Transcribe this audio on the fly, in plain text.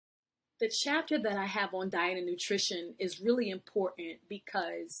The chapter that I have on diet and nutrition is really important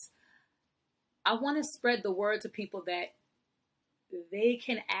because I want to spread the word to people that they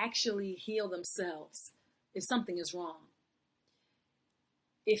can actually heal themselves if something is wrong.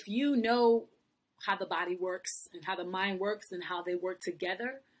 If you know how the body works and how the mind works and how they work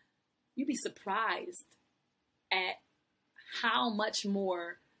together, you'd be surprised at how much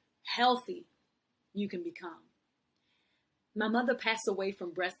more healthy you can become. My mother passed away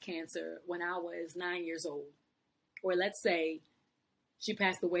from breast cancer when I was 9 years old. Or let's say she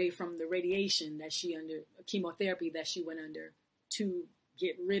passed away from the radiation that she chemotherapy that she went under to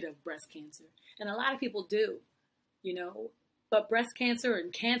get rid of breast cancer. And a lot of people do, you know, but breast cancer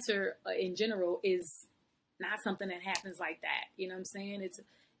and cancer in general is not something that happens like that. You know what I'm saying?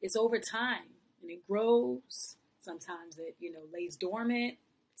 It's over time and it grows. Sometimes it, lays dormant,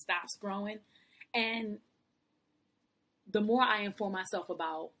 stops growing. And the more I inform myself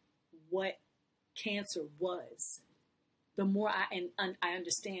about what cancer was, the more I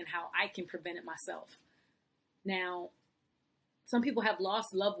understand how I can prevent it myself. Now, some people have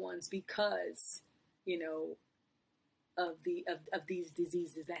lost loved ones because, of these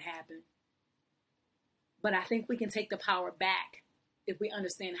diseases that happen. But I think we can take the power back if we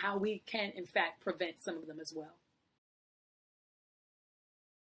understand how we can, in fact, prevent some of them as well.